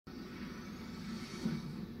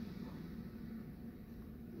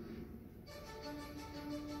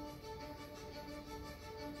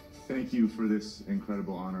Thank you for this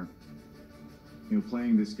incredible honor.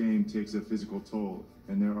 Playing this game takes a physical toll,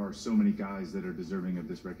 and there are so many guys that are deserving of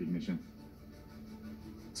this recognition.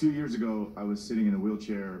 2 years ago, I was sitting in a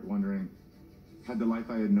wheelchair wondering, had the life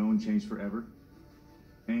I had known changed forever?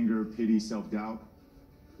 Anger, pity, self-doubt.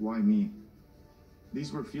 Why me?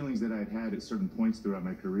 These were feelings that I had had at certain points throughout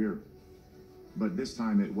my career. But this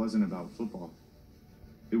time, it wasn't about football.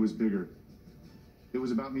 It was bigger. It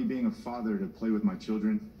was about me being a father to play with my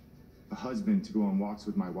children, a husband to go on walks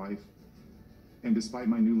with my wife, and despite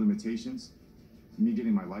my new limitations, me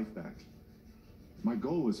getting my life back. My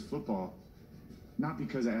goal was football, not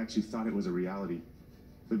because I actually thought it was a reality,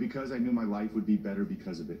 but because I knew my life would be better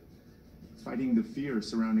because of it. Fighting the fear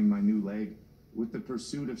surrounding my new leg with the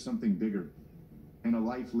pursuit of something bigger, and a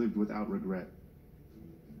life lived without regret.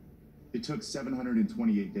 It took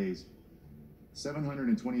 728 days.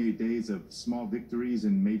 728 days of small victories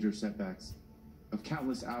and major setbacks, of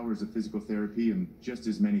countless hours of physical therapy and just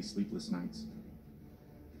as many sleepless nights.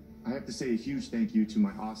 I have to say a huge thank you to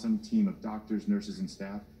my awesome team of doctors, nurses, and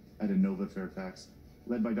staff at Inova Fairfax,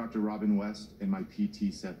 led by Dr. Robin West and my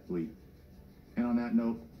PT, Seth Blee. And on that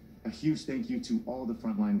note, a huge thank you to all the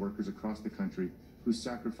frontline workers across the country who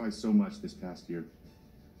sacrificed so much this past year.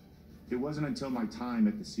 It wasn't until my time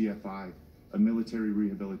at the CFI, a military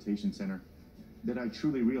rehabilitation center, that I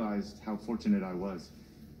truly realized how fortunate I was.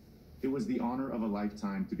 It was the honor of a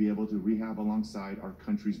lifetime to be able to rehab alongside our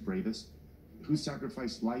country's bravest, who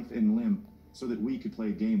sacrificed life and limb so that we could play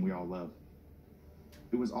a game we all love.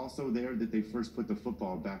 It was also there that they first put the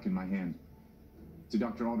football back in my hand. To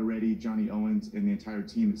Dr. Alderetti, Johnny Owens, and the entire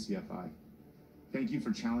team at CFI, thank you for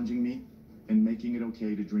challenging me and making it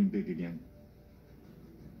okay to dream big again.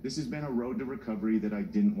 This has been a road to recovery that I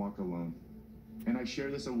didn't walk alone, and I share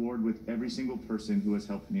this award with every single person who has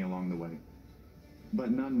helped me along the way, but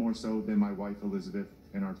none more so than my wife Elizabeth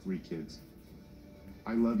and our 3 kids.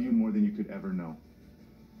 I love you more than you could ever know.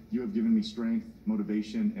 You have given me strength,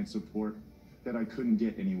 motivation, and support that I couldn't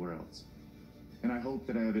get anywhere else. And I hope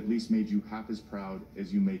that I have at least made you half as proud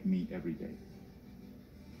as you make me every day.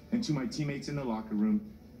 And to my teammates in the locker room,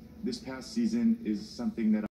 this past season is something that